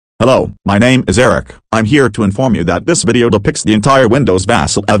Hello, my name is Eric. I'm here to inform you that this video depicts the entire Windows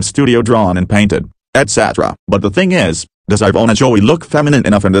Vasilev studio drawn and painted, etc. But the thing is, does Ivona Joey look feminine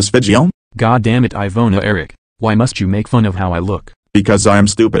enough in this video? God damn it, Ivona Eric. Why must you make fun of how I look? Because I am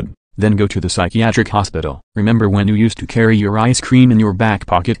stupid. Then go to the psychiatric hospital. Remember when you used to carry your ice cream in your back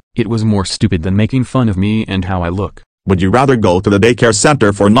pocket? It was more stupid than making fun of me and how I look. Would you rather go to the daycare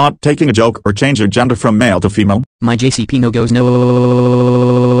center for not taking a joke or change your gender from male to female? My JCP no goes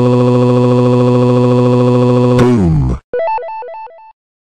no.